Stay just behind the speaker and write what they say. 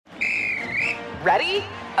Ready?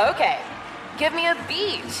 Okay. Give me a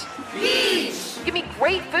beach. Beach! Give me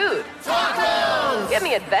great food. Tacos! Give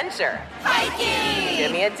me adventure. Hiking!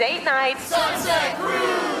 Give me a date night. Sunset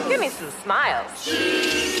cruise! Give me some smiles.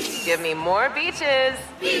 Cheese! Give me more beaches.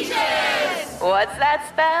 Beaches! What's that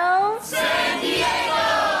spell? San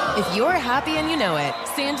Diego! If you're happy and you know it,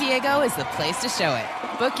 San Diego is the place to show it.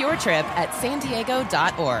 Book your trip at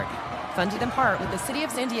sandiego.org. Funded in part with the City of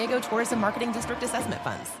San Diego Tourism Marketing District Assessment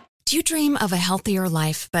Funds. Do you dream of a healthier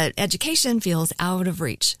life, but education feels out of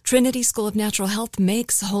reach? Trinity School of Natural Health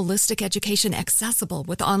makes holistic education accessible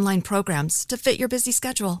with online programs to fit your busy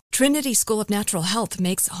schedule. Trinity School of Natural Health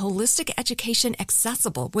makes holistic education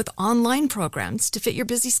accessible with online programs to fit your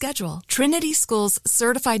busy schedule. Trinity School's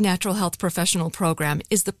Certified Natural Health Professional Program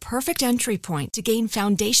is the perfect entry point to gain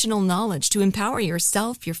foundational knowledge to empower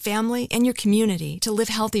yourself, your family, and your community to live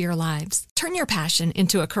healthier lives. Turn your passion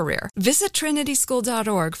into a career. Visit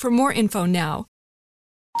trinityschool.org for more info now.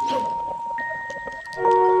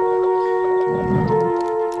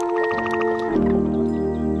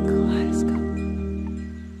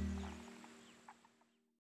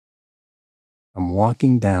 I'm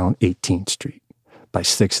walking down 18th Street by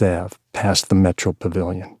 6th Ave past the Metro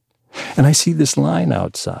Pavilion, and I see this line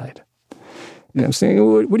outside. And I'm saying,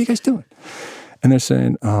 what are you guys doing? And they're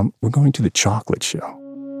saying, we're going to the chocolate show.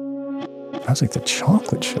 I was like, the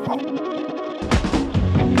chocolate show?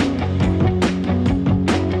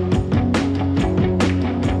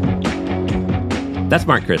 That's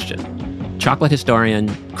Mark Christian, chocolate historian,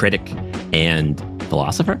 critic, and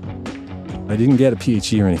philosopher. I didn't get a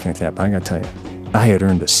PhD or anything like that, but I got to tell you, I had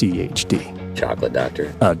earned a CHD. Chocolate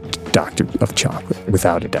doctor. A doctor of chocolate,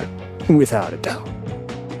 without a doubt. Without a doubt.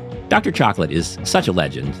 Dr. Chocolate is such a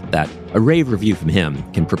legend that a rave review from him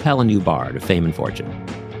can propel a new bar to fame and fortune.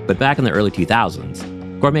 But back in the early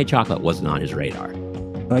 2000s, gourmet chocolate wasn't on his radar.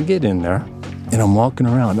 I get in there, and I'm walking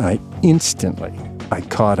around, and I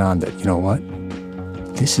caught on that, you know what?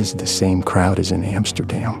 This is the same crowd as in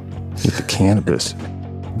Amsterdam with the cannabis.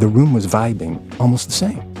 The room was vibing almost the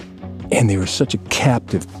same. And they were such a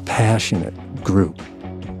captive, passionate group.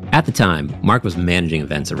 At the time, Mark was managing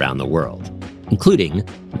events around the world, including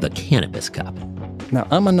the Cannabis Cup. Now,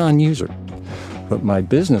 I'm a non-user, but my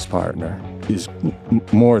business partner is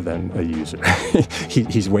more than a user.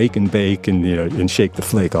 He's wake and bake and shake the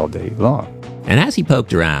flake all day long. And as he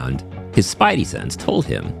poked around, his spidey sense told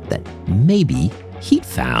him that maybe he'd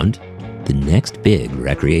found the next big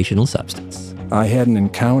recreational substance. I had an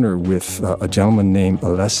encounter with a gentleman named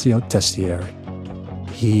Alessio Tessieri.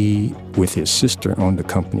 He, with his sister, owned a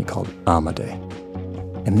company called Amade.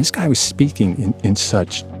 And this guy was speaking in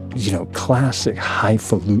such, classic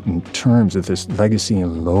highfalutin terms of this legacy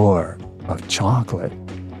and lore of chocolate.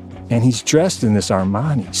 And he's dressed in this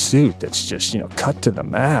Armani suit that's just, cut to the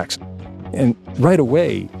max. And right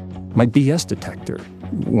away, my BS detector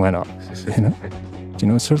went off, It's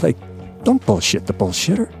sort of like, don't bullshit the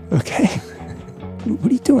bullshitter, okay?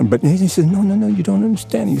 What are you doing? But he said, no, you don't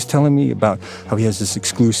understand. He was telling me about how he has this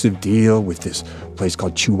exclusive deal with this place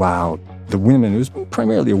called Chihuahua. The women, it was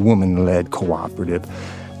primarily a woman-led cooperative.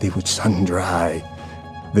 They would sun-dry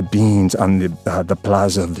the beans on the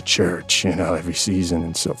plaza of the church, every season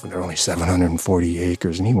and so forth. There are only 740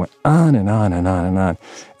 acres. And he went on and on and on and on.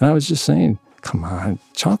 And I was just saying, come on,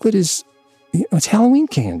 chocolate is, it's Halloween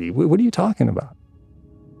candy. What are you talking about?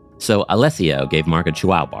 So Alessio gave Mark a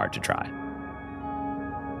Chihuahua bar to try.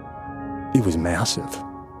 It was massive.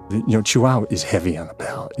 Chihuahua is heavy on the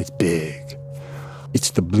palate. It's big.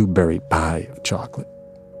 It's the blueberry pie of chocolate.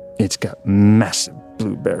 It's got massive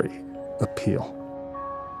blueberry appeal.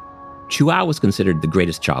 Chihuahua was considered the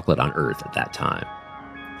greatest chocolate on earth at that time.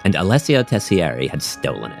 And Alessio Tessieri had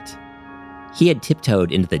stolen it. He had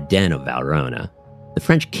tiptoed into the den of Valrhona, the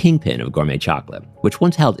French kingpin of gourmet chocolate, which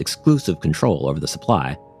once held exclusive control over the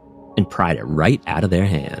supply, and pried it right out of their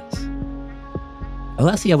hands.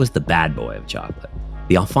 Alessio was the bad boy of chocolate,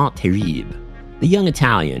 the enfant terrible, the young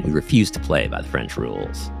Italian who refused to play by the French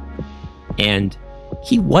rules. And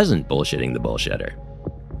he wasn't bullshitting the bullshitter.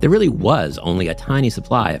 There really was only a tiny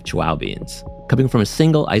supply of Chihuahua beans, coming from a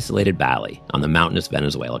single isolated valley on the mountainous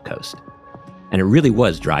Venezuela coast. And it really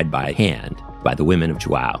was dried by hand by the women of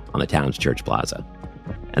Chihuahua on the town's church plaza.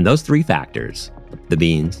 And those three factors, the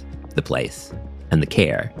beans, the place, and the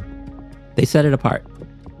care, they set it apart.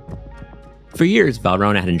 For years,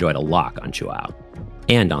 Valrhona had enjoyed a lock on Chihuahua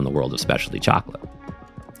and on the world of specialty chocolate.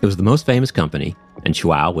 It was the most famous company, and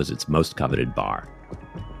Chihuahua was its most coveted bar.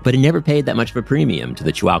 But it never paid that much of a premium to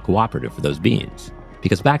the Chihuahua Cooperative for those beans,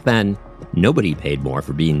 because back then, nobody paid more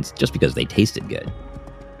for beans just because they tasted good.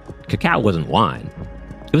 Cacao wasn't wine.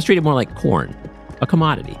 It was treated more like corn, a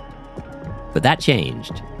commodity. But that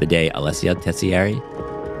changed the day Alessio Tessieri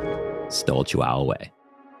stole Chihuahua away.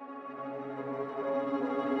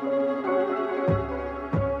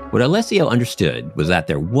 What Alessio understood was that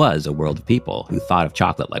there was a world of people who thought of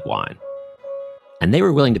chocolate like wine. And they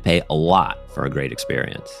were willing to pay a lot for a great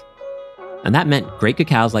experience. And that meant great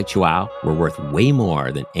cacaos like Chihuahua were worth way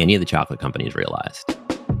more than any of the chocolate companies realized.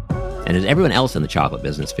 And as everyone else in the chocolate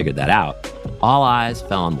business figured that out, all eyes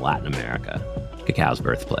fell on Latin America, cacao's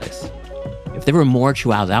birthplace. If there were more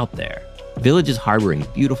Chihuahuas out there, villages harboring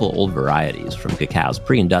beautiful old varieties from cacao's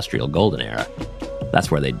pre-industrial golden era,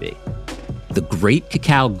 that's where they'd be. The great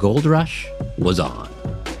cacao gold rush was on.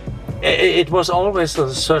 It was always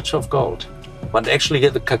the search of gold. But actually,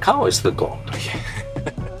 the cacao is the gold.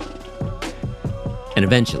 And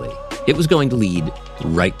eventually, it was going to lead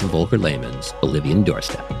right to Volker Lehmann's Bolivian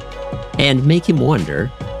doorstep and make him wonder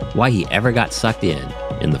why he ever got sucked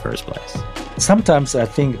in the first place. Sometimes I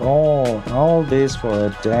think, all this for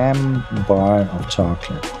a damn bar of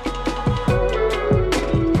chocolate.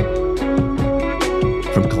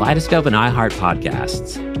 From Kaleidoscope and iHeart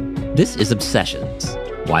Podcasts, this is Obsessions,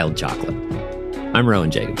 Wild Chocolate. I'm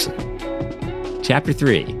Rowan Jacobson. Chapter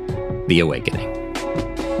 3, The Awakening.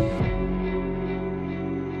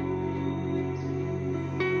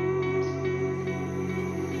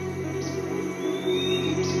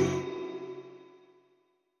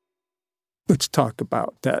 Let's talk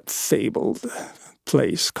about that fabled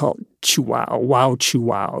place called Chihuahua. Wow,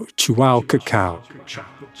 Chihuahua. Chihuahua cacao.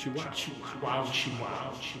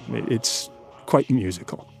 It's quite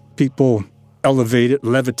musical. People elevate it,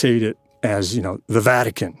 levitate it as, the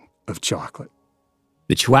Vatican of chocolate.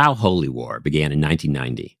 The Chihuahua Holy War began in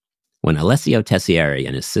 1990 when Alessio Tessieri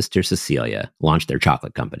and his sister Cecilia launched their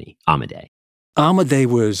chocolate company, Amade. Amade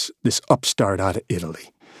was this upstart out of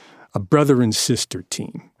Italy, a brother and sister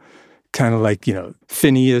team. Kind of like,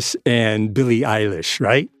 Phineas and Billie Eilish,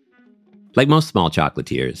 right? Like most small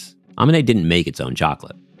chocolatiers, Amade didn't make its own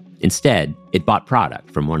chocolate. Instead, it bought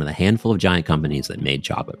product from one of the handful of giant companies that made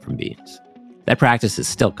chocolate from beans. That practice is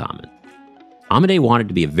still common. Amade wanted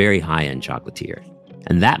to be a very high-end chocolatier,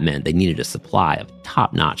 and that meant they needed a supply of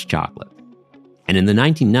top-notch chocolate. And in the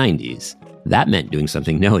 1990s, that meant doing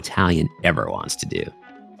something no Italian ever wants to do.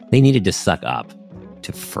 They needed to suck up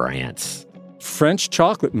to France. French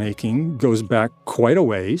chocolate making goes back quite a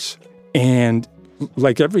ways, and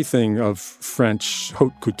like everything of French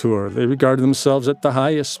haute couture, they regarded themselves at the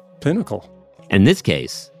highest pinnacle. In this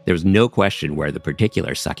case, there was no question where the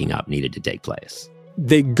particular sucking up needed to take place.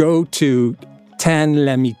 They go to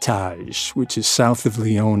Tain-l'Hermitage, which is south of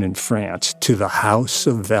Lyon in France, to the House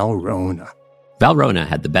of Valrhona. Valrhona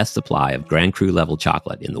had the best supply of Grand Cru level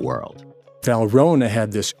chocolate in the world. Valrhona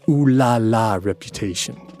had this ooh-la-la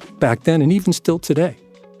reputation back then and even still today.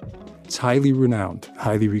 It's highly renowned,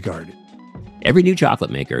 highly regarded. Every new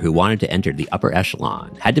chocolate maker who wanted to enter the upper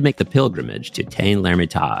echelon had to make the pilgrimage to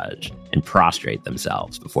Tain-l'Hermitage and prostrate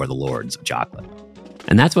themselves before the lords of chocolate.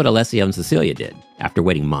 And that's what Alessio and Cecilia did after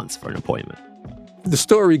waiting months for an appointment. The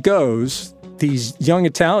story goes, these young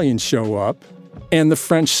Italians show up and the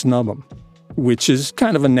French snub them, which is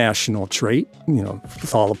kind of a national trait,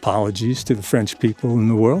 with all apologies to the French people in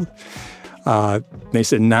the world. They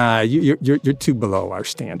said, nah, you're too below our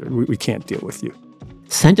standard. We can't deal with you.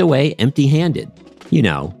 Sent away empty-handed.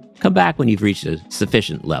 Come back when you've reached a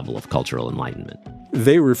sufficient level of cultural enlightenment.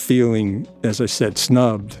 They were feeling, as I said,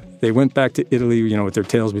 snubbed. They went back to Italy, with their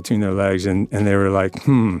tails between their legs, and they were like,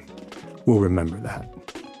 we'll remember that.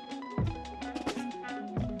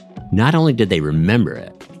 Not only did they remember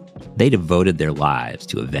it, they devoted their lives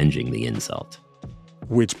to avenging the insult.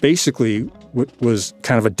 Which basically was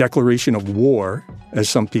kind of a declaration of war, as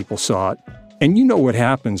some people saw it. And you know what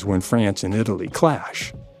happens when France and Italy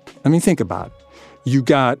clash. I mean, think about it. You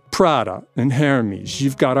got Prada and Hermes.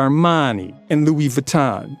 You've got Armani and Louis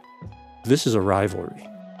Vuitton. This is a rivalry.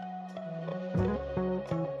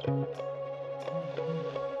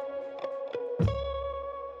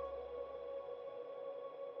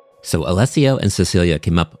 So Alessio and Cecilia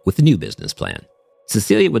came up with a new business plan.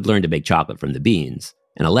 Cecilia would learn to make chocolate from the beans,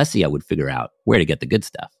 and Alessio would figure out where to get the good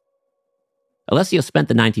stuff. Alessio spent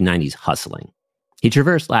the 1990s hustling. He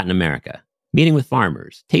traversed Latin America, meeting with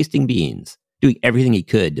farmers, tasting beans, doing everything he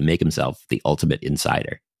could to make himself the ultimate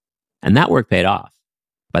insider. And that work paid off.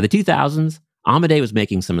 By the 2000s, Amade was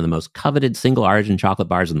making some of the most coveted single-origin chocolate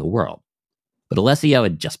bars in the world. But Alessio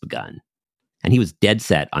had just begun, and he was dead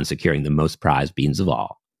set on securing the most prized beans of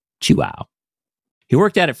all, Chihuahua. He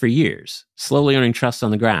worked at it for years, slowly earning trust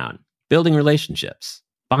on the ground, building relationships,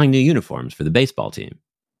 buying new uniforms for the baseball team.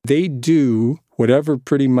 They do whatever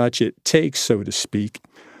pretty much it takes, so to speak.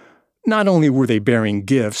 Not only were they bearing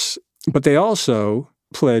gifts, But they also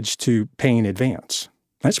pledged to pay in advance.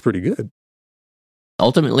 That's pretty good.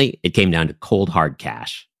 Ultimately, it came down to cold, hard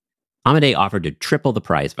cash. Amadei offered to triple the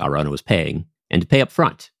price Valrhona was paying and to pay up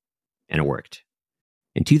front. And it worked.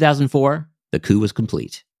 In 2004, the coup was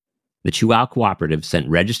complete. The Chuao Cooperative sent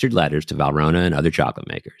registered letters to Valrhona and other chocolate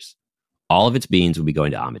makers. All of its beans would be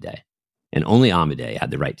going to Amadei, and only Amadei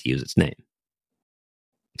had the right to use its name.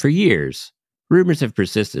 For years, rumors have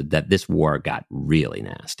persisted that this war got really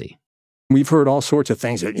nasty. We've heard all sorts of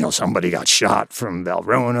things that, somebody got shot from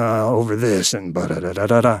Valrhona over this and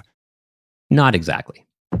ba-da-da-da-da-da. Not exactly.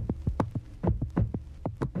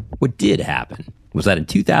 What did happen was that in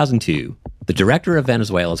 2002, the director of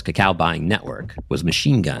Venezuela's cacao buying network was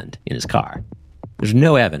machine-gunned in his car. There's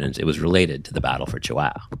no evidence it was related to the battle for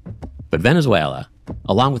Chihuahua. But Venezuela,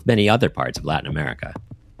 along with many other parts of Latin America,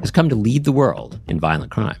 has come to lead the world in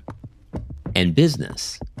violent crime. And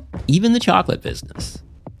business, even the chocolate business,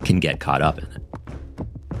 can get caught up in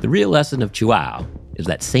it. The real lesson of Chihuahua is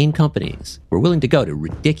that sane companies were willing to go to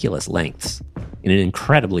ridiculous lengths in an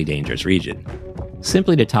incredibly dangerous region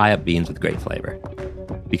simply to tie up beans with great flavor,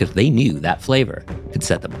 because they knew that flavor could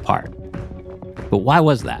set them apart. But why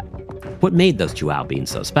was that? What made those Chihuahua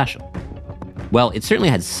beans so special? Well, it certainly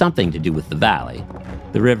had something to do with the valley,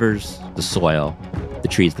 the rivers, the soil, the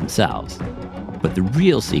trees themselves. But the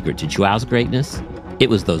real secret to Chihuahua's greatness, it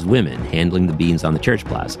was those women handling the beans on the church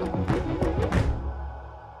plaza.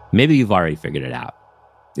 Maybe you've already figured it out.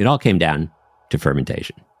 It all came down to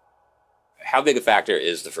fermentation. How big a factor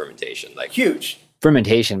is the fermentation? Huge.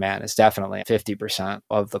 Fermentation, man, is definitely 50%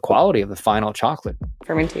 of the quality of the final chocolate.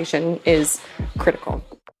 Fermentation is critical.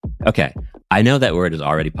 Okay, I know that word has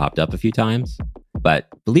already popped up a few times, but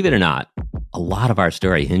believe it or not, a lot of our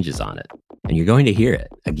story hinges on it. And you're going to hear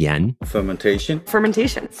it again. Fermentation.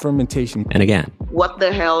 Fermentation. Fermentation. And again. What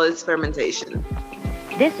the hell is fermentation?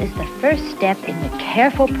 This is the first step in the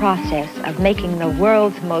careful process of making the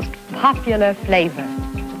world's most popular flavor.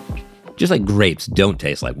 Just like grapes don't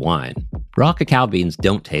taste like wine, raw cacao beans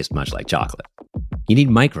don't taste much like chocolate. You need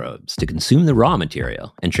microbes to consume the raw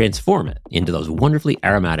material and transform it into those wonderfully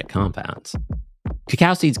aromatic compounds.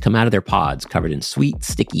 Cacao seeds come out of their pods covered in sweet,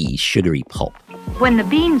 sticky, sugary pulp. When the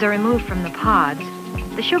beans are removed from the pods,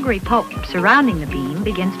 the sugary pulp surrounding the bean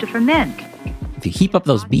begins to ferment. If you heap up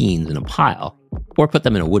those beans in a pile, or put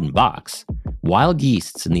them in a wooden box, wild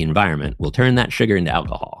yeasts in the environment will turn that sugar into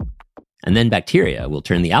alcohol. And then bacteria will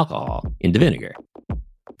turn the alcohol into vinegar.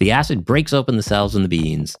 The acid breaks open the cells in the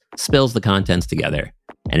beans, spills the contents together,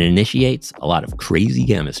 and initiates a lot of crazy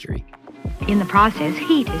chemistry. In the process,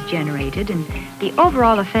 heat is generated, and the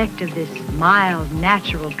overall effect of this mild,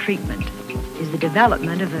 natural treatment is the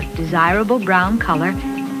development of a desirable brown color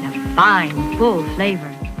and a fine, full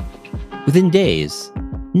flavor. Within days,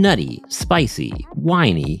 nutty, spicy,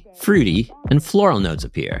 winey, fruity, and floral notes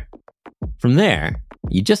appear. From there,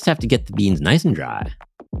 you just have to get the beans nice and dry,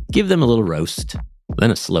 give them a little roast,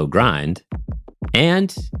 then a slow grind,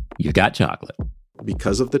 and you've got chocolate.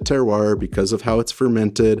 Because of the terroir, because of how it's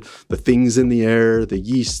fermented, the things in the air, the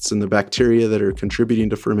yeasts and the bacteria that are contributing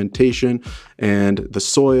to fermentation, and the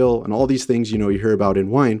soil, and all these things you hear about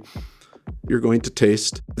in wine, you're going to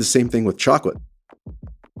taste the same thing with chocolate.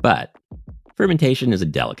 But fermentation is a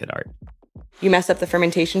delicate art. You mess up the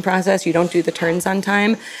fermentation process, you don't do the turns on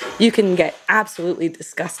time, you can get absolutely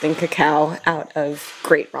disgusting cacao out of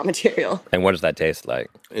great raw material. And what does that taste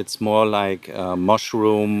like? It's more like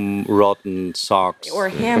mushroom, rotten socks. Or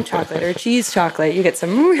ham chocolate or cheese chocolate. You get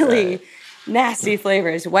some really nasty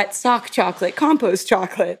flavors. Wet sock chocolate, compost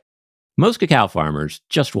chocolate. Most cacao farmers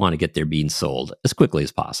just want to get their beans sold as quickly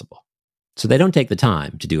as possible, so they don't take the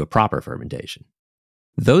time to do a proper fermentation.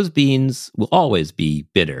 Those beans will always be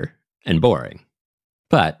bitter and boring,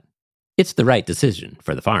 but it's the right decision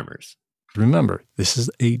for the farmers. Remember, this is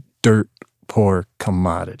a dirt-poor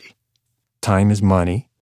commodity. Time is money.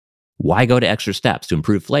 Why go to extra steps to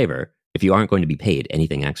improve flavor if you aren't going to be paid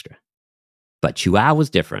anything extra? But Chihuahua was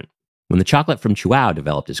different. When the chocolate from Chihuahua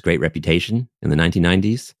developed its great reputation in the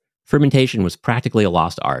 1990s, fermentation was practically a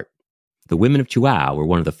lost art. The women of Chihuahua were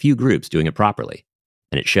one of the few groups doing it properly,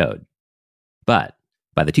 and it showed. But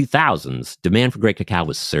by the 2000s, demand for great cacao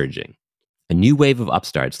was surging. A new wave of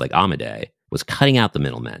upstarts like Amadei was cutting out the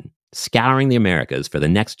middlemen, scouring the Americas for the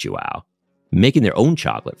next Chihuahua, making their own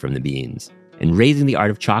chocolate from the beans, and raising the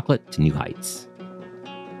art of chocolate to new heights.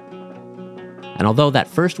 And although that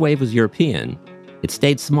first wave was European, it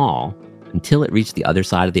stayed small until it reached the other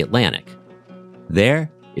side of the Atlantic.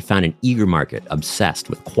 There, it found an eager market obsessed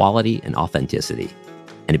with quality and authenticity,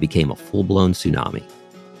 and it became a full-blown tsunami.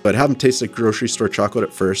 I'd have them taste like grocery store chocolate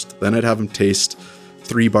at first, then I'd have them taste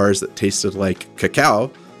 3 bars that tasted like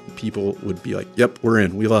cacao, people would be like, yep, we're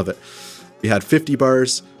in. We love it. We had 50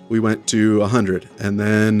 bars. We went to 100. And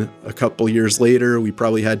then a couple years later, we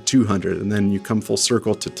probably had 200. And then you come full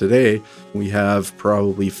circle to today, we have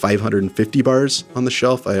probably 550 bars on the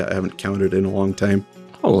shelf. I haven't counted in a long time.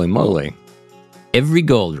 Holy moly. Every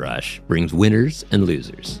gold rush brings winners and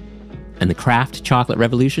losers. And the craft chocolate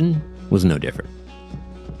revolution was no different.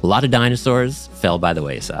 A lot of dinosaurs fell by the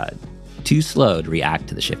wayside, too slow to react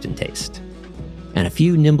to the shift in taste. And a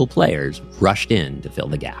few nimble players rushed in to fill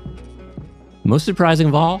the gap. Most surprising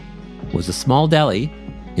of all was a small deli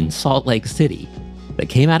in Salt Lake City that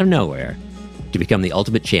came out of nowhere to become the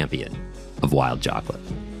ultimate champion of wild chocolate.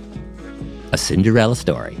 A Cinderella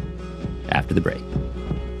story after the break.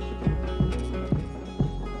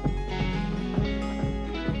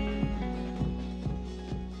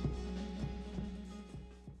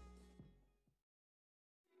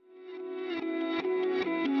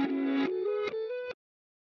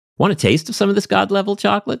 Want a taste of some of this god-level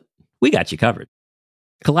chocolate? We got you covered.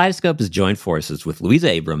 Kaleidoscope has joined forces with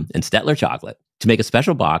Louisa Abram and Stettler Chocolate to make a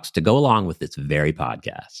special box to go along with this very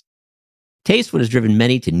podcast. Taste what has driven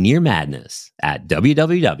many to near madness at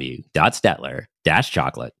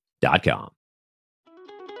www.stettler-chocolate.com.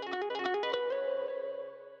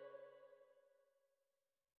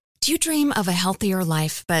 Do you dream of a healthier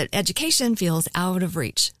life, but education feels out of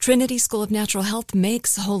reach? Trinity School of Natural Health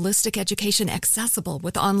makes holistic education accessible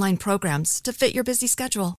with online programs to fit your busy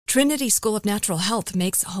schedule. Trinity School of Natural Health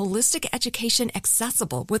makes holistic education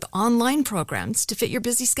accessible with online programs to fit your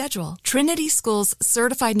busy schedule. Trinity School's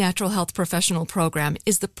Certified Natural Health Professional Program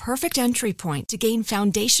is the perfect entry point to gain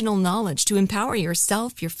foundational knowledge to empower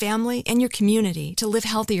yourself, your family, and your community to live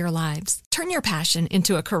healthier lives. Turn your passion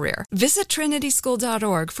into a career. Visit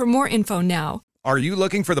trinityschool.org for more info now. Are you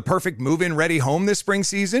looking for the perfect move-in ready home this spring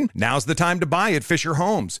season? Now's the time to buy at Fisher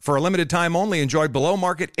Homes. For a limited time only, enjoy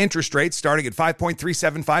below-market interest rates starting at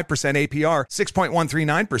 5.375% APR,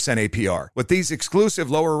 6.139% APR. With these exclusive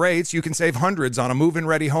lower rates, you can save hundreds on a move-in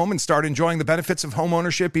ready home and start enjoying the benefits of home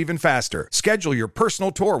ownership even faster. Schedule your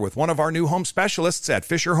personal tour with one of our new home specialists at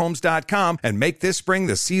FisherHomes.com and make this spring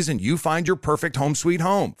the season you find your perfect home sweet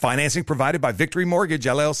home. Financing provided by Victory Mortgage,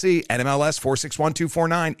 LLC, NMLS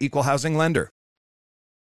 461249, Equal Housing Lender.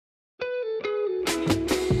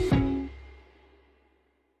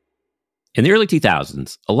 In the early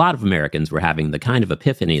 2000s, a lot of Americans were having the kind of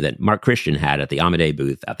epiphany that Mark Christian had at the Amade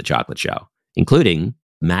booth at the chocolate show, including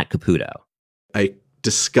Matt Caputo. I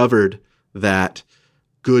discovered that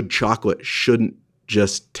good chocolate shouldn't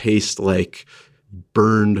just taste like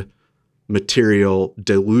burned material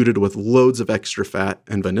diluted with loads of extra fat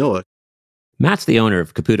and vanilla. Matt's the owner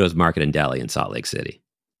of Caputo's Market and Deli in Salt Lake City.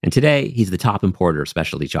 And today, he's the top importer of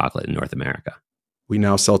specialty chocolate in North America. We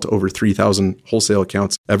now sell to over 3,000 wholesale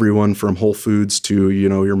accounts, everyone from Whole Foods to,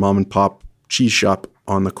 your mom and pop cheese shop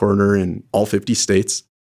on the corner in all 50 states.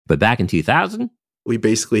 But back in 2000? We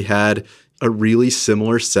basically had a really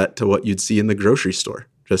similar set to what you'd see in the grocery store.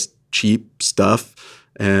 Just cheap stuff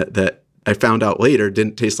that I found out later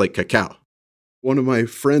didn't taste like cacao. One of my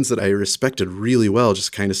friends that I respected really well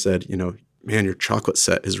just kind of said, man, your chocolate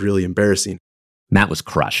set is really embarrassing. Matt was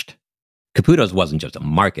crushed. Caputo's wasn't just a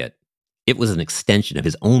market. It was an extension of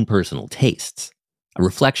his own personal tastes, a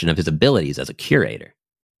reflection of his abilities as a curator.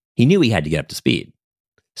 He knew he had to get up to speed,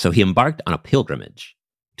 so he embarked on a pilgrimage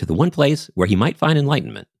to the one place where he might find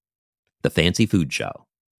enlightenment, the Fancy Food Show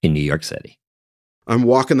in New York City. I'm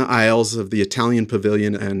walking the aisles of the Italian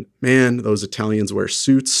pavilion, and man, those Italians wear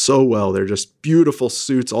suits so well. They're just beautiful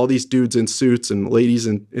suits, all these dudes in suits and ladies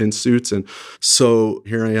in suits. And so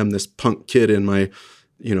here I am, this punk kid in my,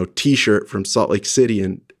 T-shirt from Salt Lake City,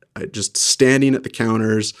 and just standing at the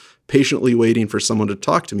counters, patiently waiting for someone to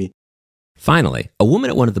talk to me. Finally, a woman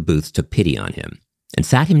at one of the booths took pity on him and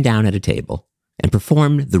sat him down at a table and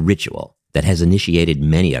performed the ritual that has initiated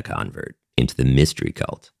many a convert into the mystery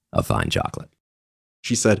cult of fine chocolate.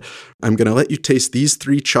 She said, I'm going to let you taste these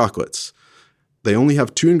 3 chocolates. They only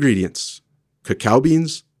have 2 ingredients, cacao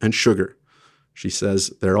beans and sugar. She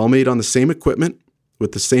says, they're all made on the same equipment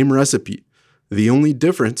with the same recipe. The only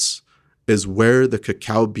difference is where the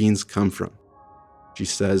cacao beans come from. She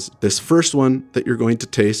says, this first one that you're going to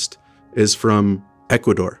taste is from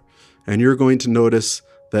Ecuador, and you're going to notice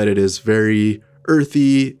that it is very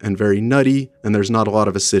earthy and very nutty, and there's not a lot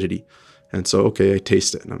of acidity. And so, okay, I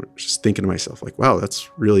taste it, and I'm just thinking to myself, like, wow, that's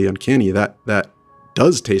really uncanny. That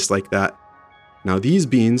does taste like that. Now these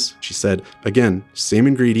beans, she said, again, same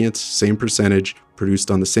ingredients, same percentage, produced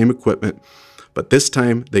on the same equipment, but this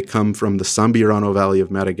time they come from the Sambirano Valley of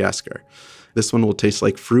Madagascar. This one will taste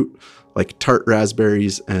like fruit, like tart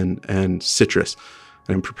raspberries and citrus.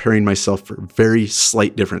 and I'm preparing myself for very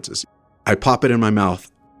slight differences. I pop it in my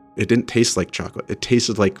mouth. It didn't taste like chocolate. It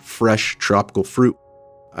tasted like fresh tropical fruit.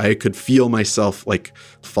 I could feel myself like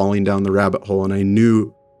falling down the rabbit hole, and I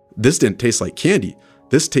knew this didn't taste like candy.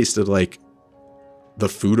 This tasted like the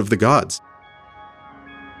food of the gods.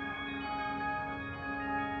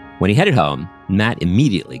 When he headed home, Matt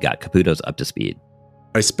immediately got Caputo's up to speed.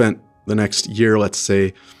 I spent the next year, let's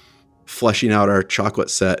say, fleshing out our chocolate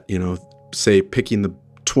set, say picking the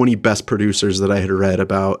 20 best producers that I had read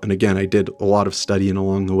about. And again, I did a lot of studying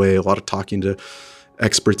along the way, a lot of talking to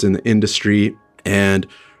experts in the industry, and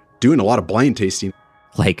doing a lot of blind tasting.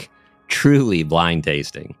 Like truly blind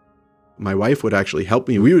tasting. My wife would actually help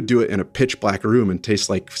me. We would do it in a pitch black room and taste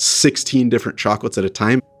like 16 different chocolates at a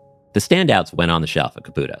time. The standouts went on the shelf at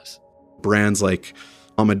Caputo's. Brands like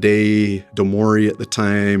Amadei, Domori at the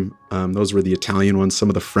time. Those were the Italian ones. Some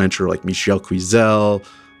of the French were like Michel Cuisel,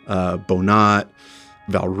 Bonat,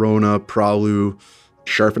 Valrhona, Pralu.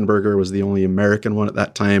 Scharfenberger was the only American one at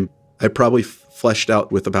that time. I probably fleshed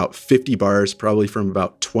out with about 50 bars, probably from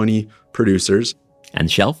about 20 producers. And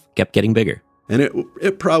the shelf kept getting bigger. And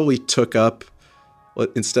it probably took up,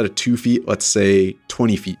 instead of 2 feet, let's say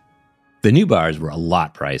 20 feet. The new bars were a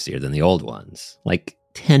lot pricier than the old ones, like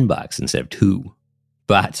 $10 instead of $2.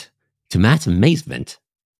 But to Matt's amazement,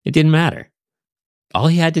 it didn't matter. All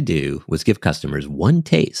he had to do was give customers one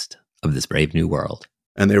taste of this brave new world.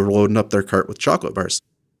 And they were loading up their cart with chocolate bars.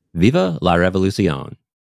 Viva la revolucion.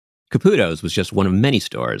 Caputo's was just one of many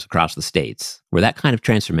stores across the States where that kind of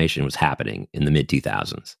transformation was happening in the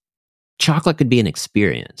mid-2000s. Chocolate could be an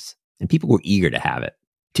experience, and people were eager to have it,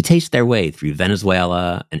 to taste their way through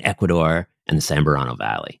Venezuela and Ecuador and the San Bernardino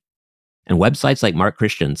Valley. And websites like Mark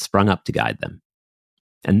Christian sprung up to guide them.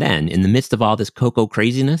 And then, in the midst of all this cocoa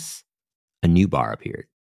craziness, a new bar appeared.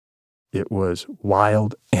 It was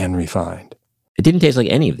wild and refined. It didn't taste like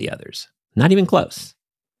any of the others, not even close.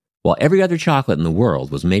 While every other chocolate in the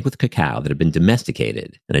world was made with cacao that had been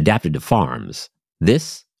domesticated and adapted to farms,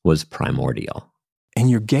 this was primordial. And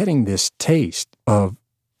you're getting this taste of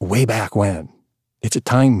way back when. It's a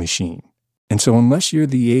time machine. And so unless you're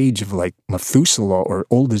the age of like Methuselah or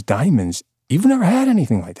old as diamonds, you've never had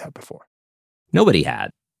anything like that before. Nobody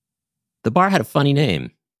had. The bar had a funny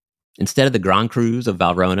name. Instead of the Grand Crus of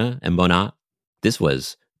Valrhona and Bonat, this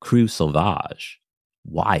was Cru Sauvage,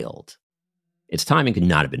 wild. Its timing could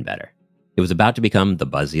not have been better. It was about to become the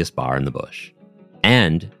buzziest bar in the bush.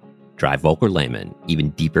 And drive Volker Lehmann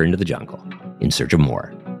even deeper into the jungle in search of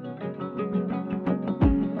more.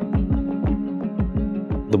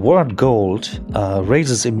 The word gold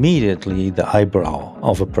raises immediately the eyebrow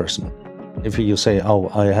of a person. If you say, oh,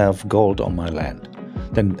 I have gold on my land,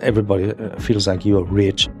 then everybody feels like you are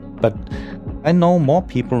rich. But I know more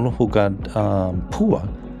people who got poor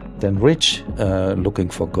than rich looking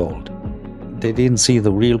for gold. They didn't see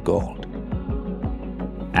the real gold.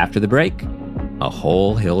 After the break, a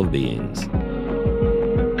whole hill of beans.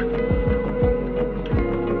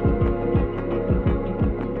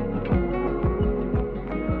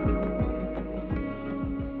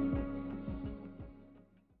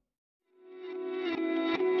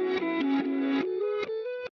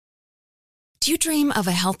 Do you dream of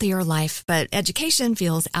a healthier life, but education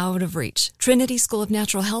feels out of reach? Trinity School of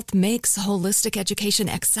Natural Health makes holistic education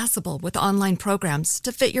accessible with online programs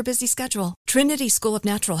to fit your busy schedule. Trinity School of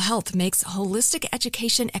Natural Health makes holistic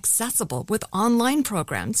education accessible with online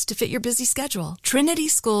programs to fit your busy schedule. Trinity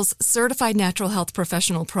School's Certified Natural Health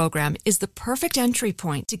Professional Program is the perfect entry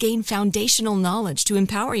point to gain foundational knowledge to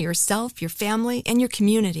empower yourself, your family, and your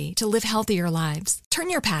community to live healthier lives. Turn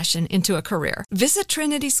your passion into a career. Visit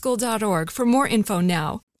trinityschool.org for more info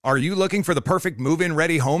now. Are you looking for the perfect move-in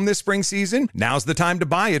ready home this spring season? Now's the time to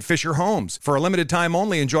buy at Fisher Homes. For a limited time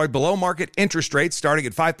only, enjoy below-market interest rates starting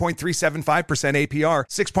at 5.375% APR,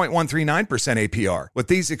 6.139% APR. With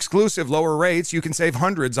these exclusive lower rates, you can save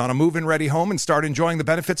hundreds on a move-in ready home and start enjoying the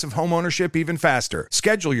benefits of home ownership even faster.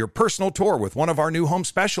 Schedule your personal tour with one of our new home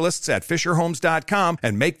specialists at FisherHomes.com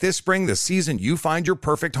and make this spring the season you find your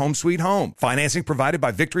perfect home sweet home. Financing provided by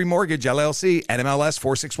Victory Mortgage, LLC, NMLS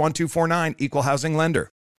 461249, Equal Housing Lender.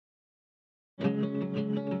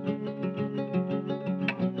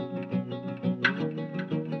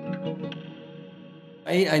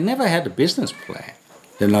 I never had a business plan.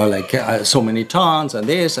 Like so many tons and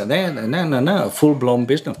this and that, and then a full-blown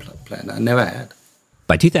business plan. I never had.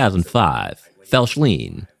 By 2005,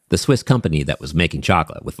 Felschlein, the Swiss company that was making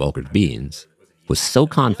chocolate with Volker's beans, was so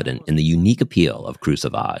confident in the unique appeal of Cru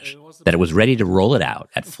Sauvage that it was ready to roll it out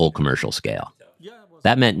at full commercial scale.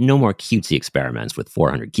 That meant no more cutesy experiments with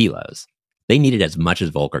 400 kilos. They needed as much as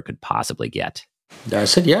Volker could possibly get. I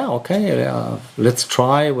said, yeah, okay, let's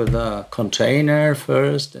try with a container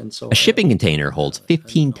first. And so a shipping container holds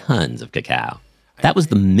 15 tons of cacao. That was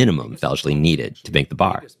the minimum Felschling needed to make the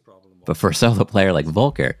bar. But for a solo player like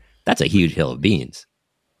Volker, that's a huge hill of beans.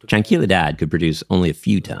 Tranquilidad could produce only a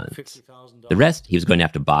few tons. The rest he was going to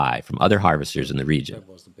have to buy from other harvesters in the region.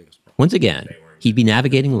 Once again, he'd be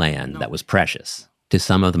navigating land that was precious to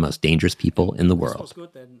some of the most dangerous people in the world: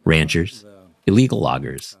 ranchers, illegal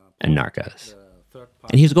loggers, and narcos.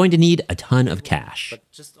 And he was going to need a ton of cash.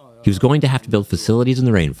 He was going to have to build facilities in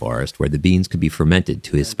the rainforest where the beans could be fermented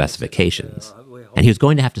to his specifications. And he was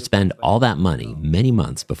going to have to spend all that money many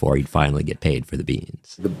months before he'd finally get paid for the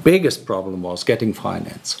beans. The biggest problem was getting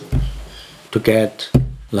finance, to get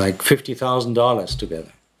like $50,000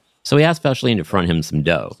 together. So he asked Felschling to front him some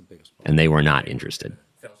dough, and they were not interested.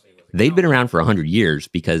 They'd been around for 100 years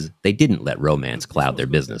because they didn't let romance cloud their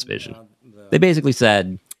business vision. They basically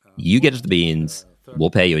said, you get us the beans, we'll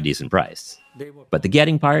pay you a decent price. But the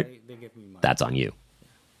getting part, that's on you.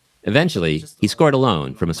 Eventually, he scored a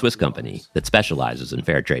loan from a Swiss company that specializes in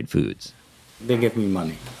fair trade foods. They gave me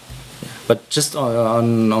money, but just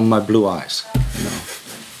on my blue eyes.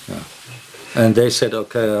 Yeah. And they said,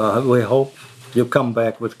 okay, we hope you come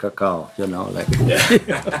back with cacao, like.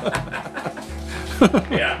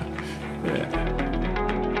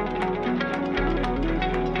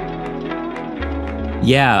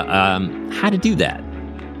 Yeah. How to do that?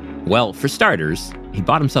 Well, for starters, he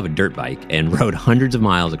bought himself a dirt bike and rode hundreds of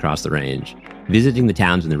miles across the range, visiting the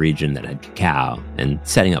towns in the region that had cacao and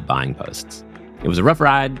setting up buying posts. It was a rough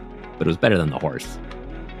ride, but it was better than the horse.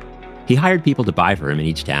 He hired people to buy for him in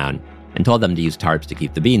each town and told them to use tarps to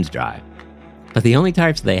keep the beans dry. But the only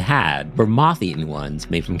tarps they had were moth-eaten ones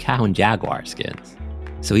made from cow and jaguar skins.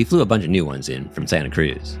 So he flew a bunch of new ones in from Santa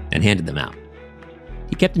Cruz and handed them out.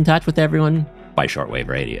 He kept in touch with everyone by shortwave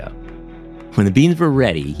radio. When the beans were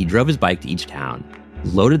ready, he drove his bike to each town,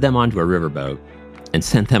 loaded them onto a riverboat, and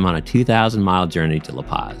sent them on a 2,000-mile journey to La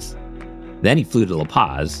Paz. Then he flew to La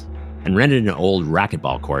Paz and rented an old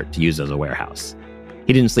racquetball court to use as a warehouse.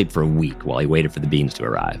 He didn't sleep for a week while he waited for the beans to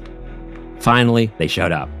arrive. Finally, they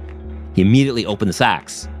showed up. He immediately opened the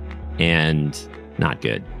sacks, and not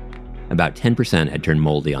good. About 10% had turned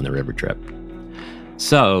moldy on the river trip.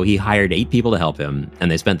 So he hired 8 people to help him, and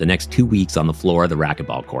they spent the next 2 weeks on the floor of the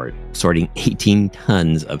racquetball court, sorting 18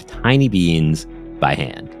 tons of tiny beans by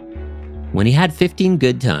hand. When he had 15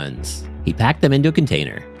 good tons, he packed them into a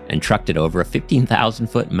container and trucked it over a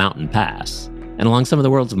 15,000-foot mountain pass and along some of the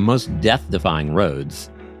world's most death-defying roads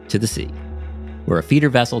to the sea, where a feeder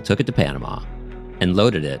vessel took it to Panama and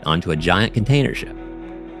loaded it onto a giant container ship,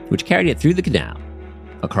 which carried it through the canal,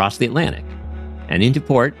 across the Atlantic, and into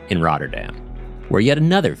port in Rotterdam, where yet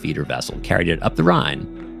another feeder vessel carried it up the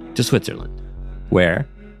Rhine to Switzerland, where,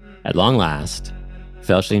 at long last,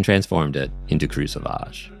 Felschling transformed it into Cru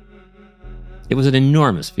Sauvage. It was an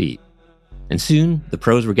enormous feat, and soon the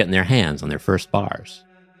pros were getting their hands on their first bars.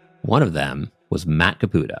 One of them was Matt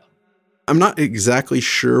Caputo. I'm not exactly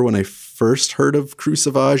sure when I first heard of Cru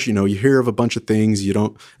Sauvage. You hear of a bunch of things. You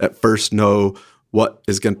don't at first know what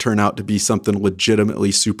is going to turn out to be something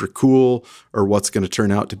legitimately super cool or what's going to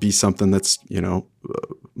turn out to be something that's,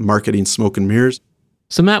 marketing smoke and mirrors.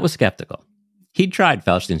 So Matt was skeptical. He'd tried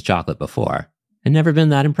Felschling's chocolate before and never been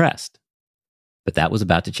that impressed. But that was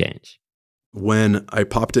about to change. When I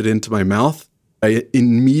popped it into my mouth, I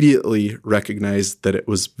immediately recognized that it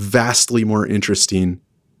was vastly more interesting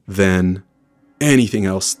than anything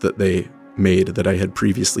else that they made that I had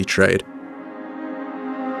previously tried.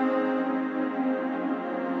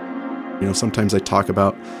 Sometimes I talk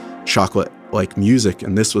about chocolate like music,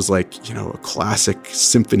 and this was like, a classic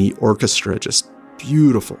symphony orchestra, just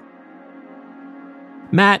beautiful.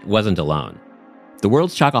 Matt wasn't alone. The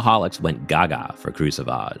world's chocoholics went gaga for Cru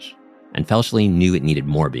Sauvage, and Felschling knew it needed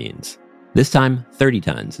more beans. This time, 30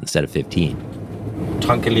 tons instead of 15.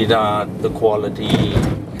 Tranquilidad, the quality,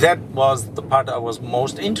 that was the part I was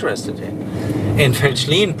most interested in. And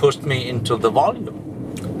Felschling pushed me into the volume.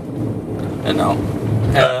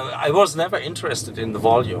 I was never interested in the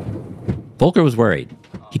volume. Volker was worried.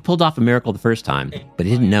 He pulled off a miracle the first time, but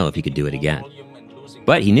he didn't know if he could do it again.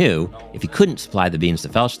 But he knew if he couldn't supply the beans to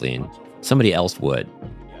Felschling, somebody else would.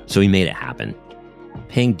 So he made it happen,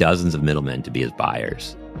 paying dozens of middlemen to be his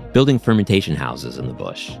buyers, building fermentation houses in the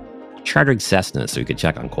bush, chartering Cessnas so he could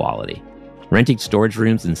check on quality, renting storage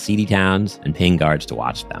rooms in seedy towns and paying guards to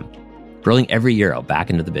watch them, rolling every euro back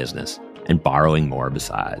into the business and borrowing more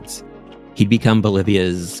besides. He'd become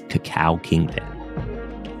Bolivia's cacao kingpin.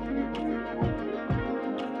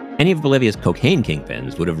 Any of Bolivia's cocaine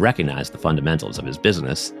kingpins would have recognized the fundamentals of his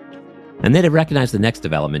business, and they'd have recognized the next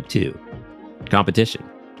development too. competition.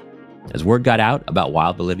 As word got out about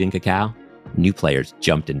wild Bolivian cacao, new players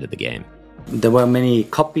jumped into the game. There were many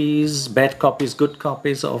copies, bad copies, good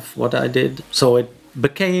copies of what I did. So it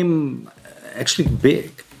became actually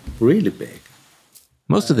big, really big.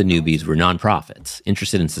 Most of the newbies were nonprofits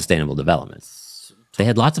interested in sustainable development. They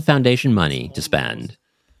had lots of foundation money to spend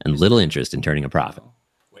and little interest in turning a profit.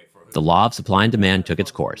 The law of supply and demand took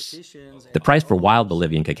its course. The price for wild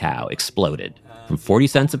Bolivian cacao exploded from 40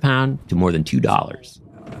 cents a pound to more than $2.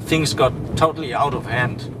 Things got totally out of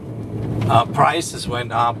hand. Prices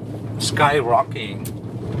went up, skyrocketing,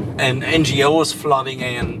 and NGOs flooding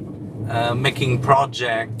in, making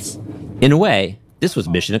projects. In a way, this was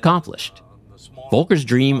mission accomplished. Volker's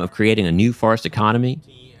dream of creating a new forest economy,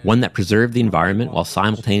 one that preserved the environment while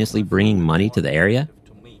simultaneously bringing money to the area,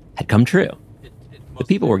 had come true. The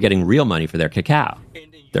people were getting real money for their cacao.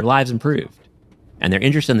 Their lives improved. And their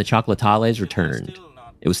interest in the chocolatales returned.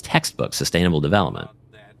 It was textbook sustainable development.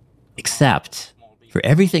 Except, for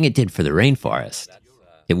everything it did for the rainforest,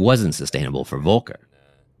 it wasn't sustainable for Volker.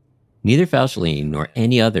 Neither Felschlein nor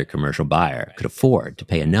any other commercial buyer could afford to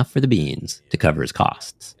pay enough for the beans to cover his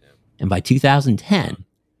costs. And by 2010,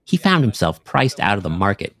 he found himself priced out of the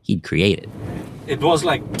market he'd created. It was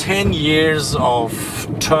like 10 years of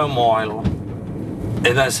turmoil.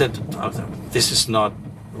 And I said, this is not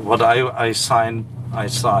what I signed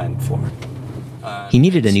for. He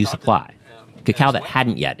needed a new supply, cacao that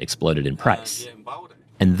hadn't yet exploded in price.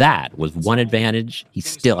 And that was one advantage he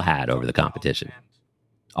still had over the competition.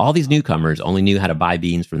 All these newcomers only knew how to buy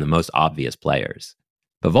beans from the most obvious players.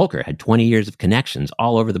 But Volker had 20 years of connections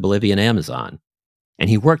all over the Bolivian Amazon, and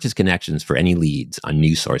he worked his connections for any leads on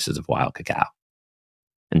new sources of wild cacao.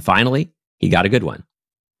 And finally, he got a good one.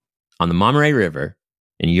 On the Mamoré River,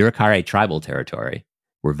 in Yuracaré tribal territory,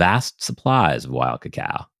 were vast supplies of wild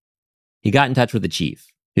cacao. He got in touch with the chief,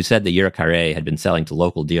 who said that Yuracaré had been selling to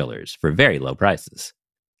local dealers for very low prices,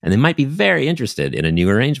 and they might be very interested in a new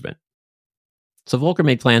arrangement. So Volker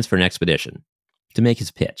made plans for an expedition to make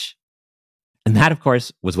his pitch. And that, of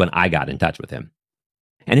course, was when I got in touch with him.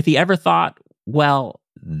 And if he ever thought, well,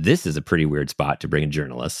 this is a pretty weird spot to bring a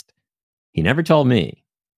journalist, he never told me.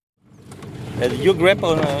 You grab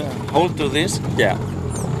on hold to this? Yeah.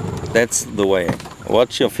 That's the way.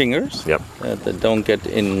 Watch your fingers. Yep. They don't get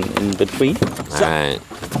in between. All right.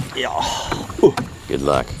 Yeah. Ooh. Good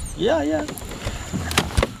luck. Yeah.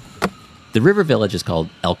 The river village is called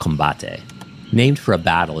El Combate, named for a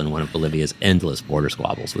battle in one of Bolivia's endless border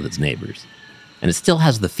squabbles with its neighbors. And it still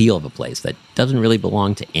has the feel of a place that doesn't really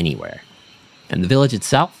belong to anywhere. And the village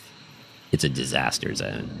itself? It's a disaster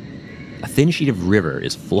zone. A thin sheet of river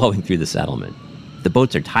is flowing through the settlement. The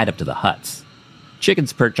boats are tied up to the huts.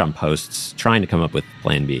 Chickens perch on posts, trying to come up with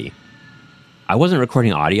Plan B. I wasn't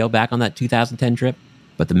recording audio back on that 2010 trip,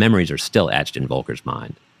 but the memories are still etched in Volker's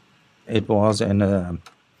mind. It was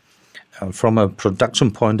from a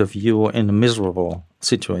production point of view, in a miserable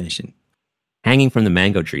situation. Hanging from the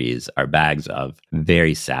mango trees are bags of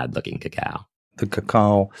very sad-looking cacao. The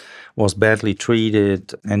cacao was badly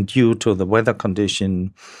treated, and due to the weather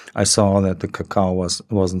condition, I saw that the cacao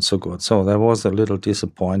wasn't so good. So that was a little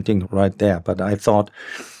disappointing right there. But I thought,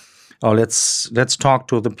 let's talk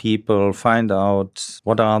to the people, find out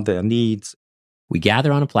what are their needs. We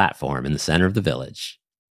gather on a platform in the center of the village,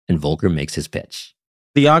 and Volker makes his pitch.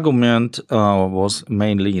 The argument was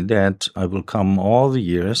mainly that I will come all the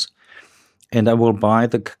years, and I will buy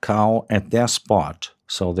the cacao at their spot,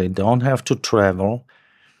 so they don't have to travel,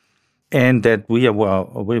 and that we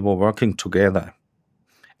were working together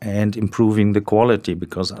and improving the quality,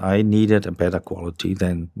 because I needed a better quality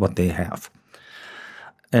than what they have.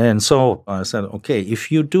 And so I said, okay,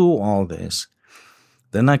 if you do all this,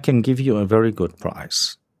 then I can give you a very good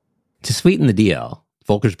price. To sweeten the deal,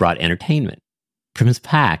 Volker's brought entertainment. From his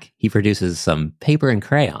pack, he produces some paper and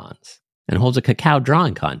crayons and holds a cacao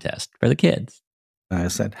drawing contest for the kids. I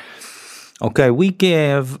said, okay, we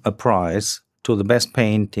give a prize to the best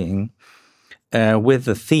painting with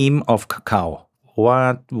the theme of cacao.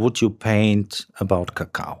 What would you paint about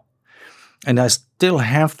cacao? And I still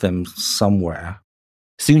have them somewhere.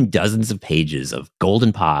 Soon dozens of pages of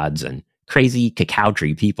golden pods and crazy cacao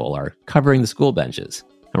tree people are covering the school benches,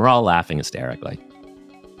 and we're all laughing hysterically.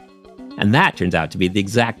 And that turns out to be the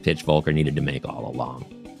exact pitch Volker needed to make all along.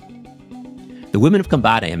 The women of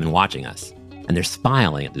Combate have been watching us, and they're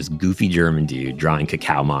smiling at this goofy German dude drawing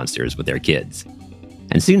cacao monsters with their kids.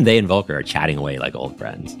 And soon they and Volker are chatting away like old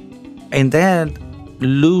friends. And that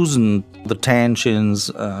loosened the tensions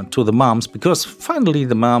to the moms, because finally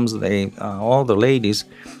the moms, all the ladies,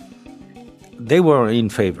 they were in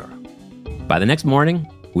favor. By the next morning,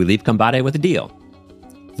 we leave Combate with a deal.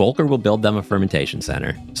 Volker will build them a fermentation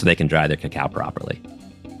center so they can dry their cacao properly.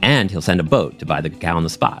 And he'll send a boat to buy the cacao on the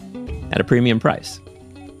spot at a premium price.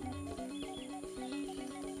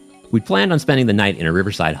 We'd planned on spending the night in a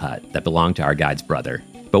riverside hut that belonged to our guide's brother.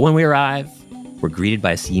 But when we arrive, we're greeted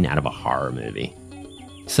by a scene out of a horror movie.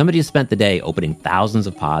 Somebody has spent the day opening thousands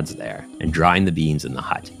of pods there and drying the beans in the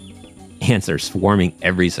hut. Ants are swarming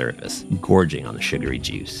every surface, gorging on the sugary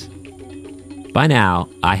juice. By now,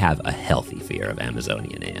 I have a healthy fear of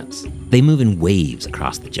Amazonian ants. They move in waves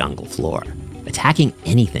across the jungle floor, attacking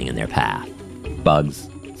anything in their path. Bugs,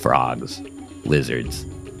 frogs, lizards,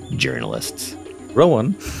 journalists.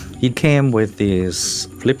 Rowan, he came with these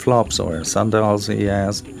flip-flops or sandals he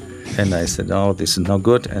has, and I said, oh, this is no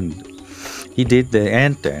good, and he did the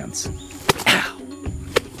ant dance.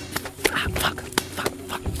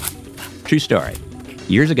 True story.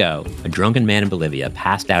 Years ago, a drunken man in Bolivia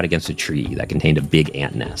passed out against a tree that contained a big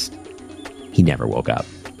ant nest. He never woke up.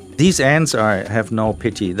 These ants have no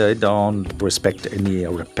pity. They don't respect any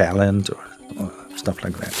repellent or stuff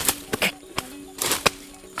like that.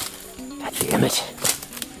 Damn it.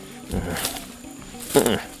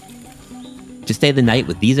 To stay the night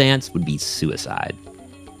with these ants would be suicide.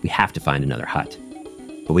 We have to find another hut.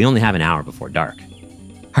 But we only have an hour before dark.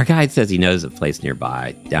 Our guide says he knows a place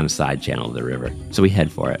nearby, down a side channel of the river, so we head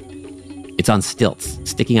for it. It's on stilts,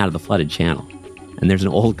 sticking out of the flooded channel, and there's an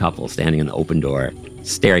old couple standing in the open door,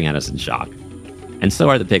 staring at us in shock. And so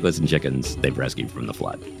are the piglets and chickens they've rescued from the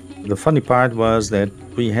flood. The funny part was that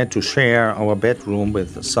we had to share our bedroom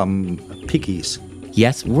with some piggies.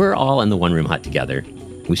 Yes, we're all in the one-room hut together.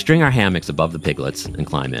 We string our hammocks above the piglets and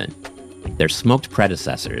climb in. Their smoked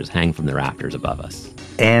predecessors hang from the rafters above us.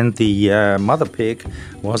 And the mother pig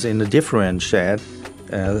was in a different shed,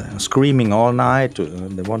 screaming all night.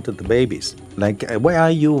 They wanted the babies. Like, where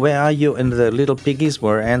are you? Where are you? And the little piggies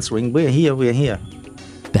were answering, we're here, we're here.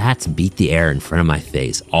 Bats beat the air in front of my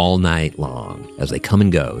face all night long as they come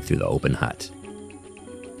and go through the open hut.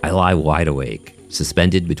 I lie wide awake,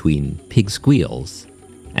 suspended between pig squeals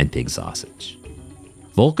and pig sausage.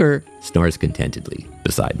 Volker snores contentedly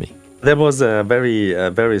beside me. That was a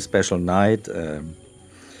very special night.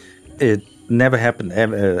 It never happened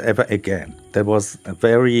ever again. That was a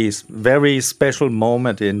very, very special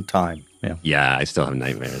moment in time. Yeah, I still have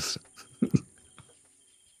nightmares.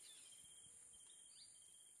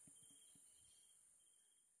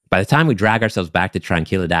 By the time we drag ourselves back to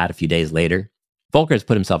Tranquilidad a few days later, Volker has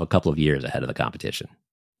put himself a couple of years ahead of the competition.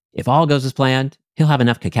 If all goes as planned, he'll have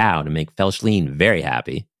enough cacao to make Felschlin very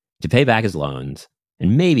happy, to pay back his loans,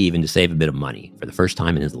 and maybe even to save a bit of money for the first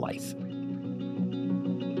time in his life.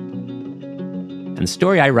 And the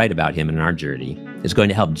story I write about him in our journey is going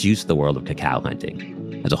to help juice the world of cacao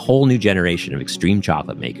hunting, as a whole new generation of extreme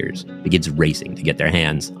chocolate makers begins racing to get their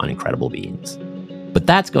hands on incredible beans. But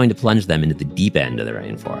that's going to plunge them into the deep end of the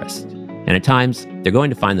rainforest. And at times, they're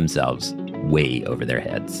going to find themselves way over their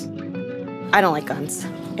heads. I don't like guns,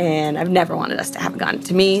 and I've never wanted us to have a gun.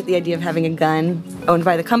 To me, the idea of having a gun owned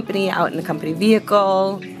by the company, out in the company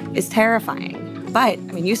vehicle, is terrifying. But,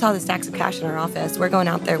 you saw the stacks of cash in our office. We're going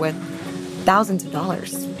out there with thousands of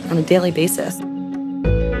dollars on a daily basis.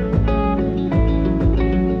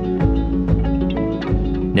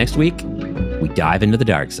 Next week, we dive into the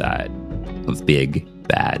dark side of big,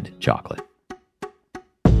 bad chocolate.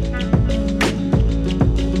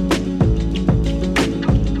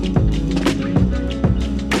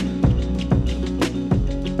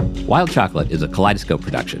 Wild Chocolate is a Kaleidoscope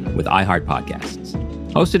production with iHeart Podcasts.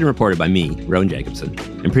 Hosted and reported by me, Rowan Jacobson,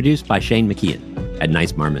 and produced by Shane McKeon at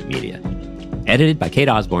Nice Marmot Media. Edited by Kate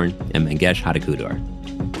Osborne and Mangesh Hadakudor.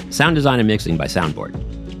 Sound design and mixing by Soundboard.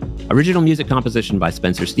 Original music composition by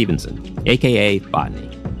Spencer Stevenson, a.k.a. Botany.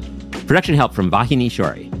 Production help from Vahini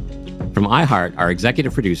Shori. From iHeart, our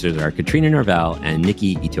executive producers are Katrina Norvell and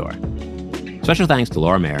Nikki Itor. Special thanks to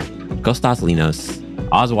Laura Mayer, Kostas Linos,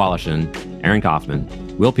 Oz Wallishan, Aaron Kaufman,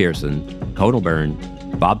 Will Pearson, Codal Byrne,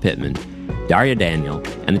 Bob Pittman, Daria Daniel,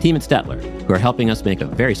 and the team at Stettler, who are helping us make a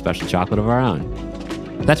very special chocolate of our own.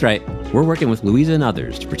 That's right, we're working with Louisa and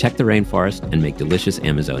others to protect the rainforest and make delicious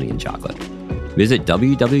Amazonian chocolate. Visit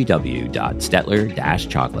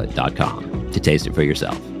www.stettler-chocolate.com to taste it for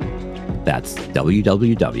yourself. That's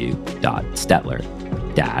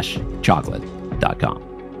www.stettler-chocolate.com.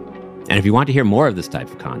 And if you want to hear more of this type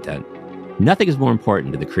of content, nothing is more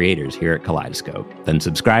important to the creators here at Kaleidoscope than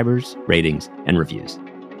subscribers, ratings, and reviews.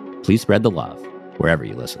 Please spread the love wherever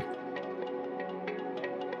you listen.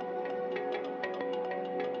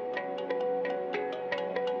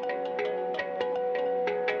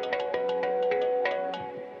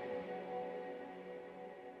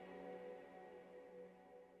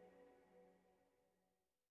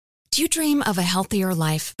 Do you dream of a healthier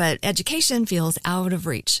life, but education feels out of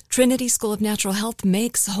reach? Trinity School of Natural Health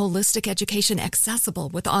makes holistic education accessible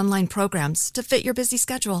with online programs to fit your busy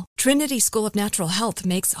schedule. Trinity School of Natural Health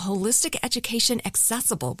makes holistic education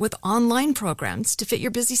accessible with online programs to fit your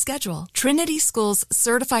busy schedule. Trinity School's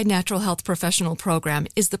Certified Natural Health Professional Program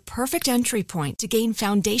is the perfect entry point to gain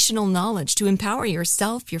foundational knowledge to empower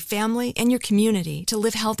yourself, your family, and your community to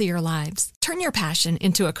live healthier lives. Turn your passion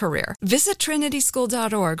into a career. Visit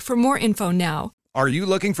trinityschool.org for more info now. Are you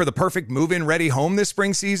looking for the perfect move-in ready home this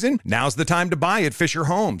spring season? Now's the time to buy at Fisher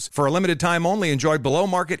Homes. For a limited time only, enjoy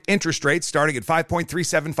below-market interest rates starting at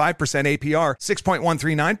 5.375% APR,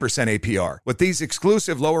 6.139% APR. With these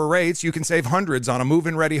exclusive lower rates, you can save hundreds on a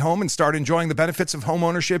move-in ready home and start enjoying the benefits of home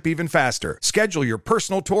ownership even faster. Schedule your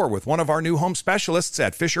personal tour with one of our new home specialists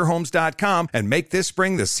at FisherHomes.com and make this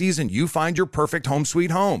spring the season you find your perfect home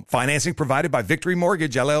sweet home. Financing provided by Victory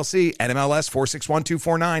Mortgage, LLC, NMLS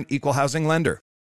 461249, Equal Housing Lender.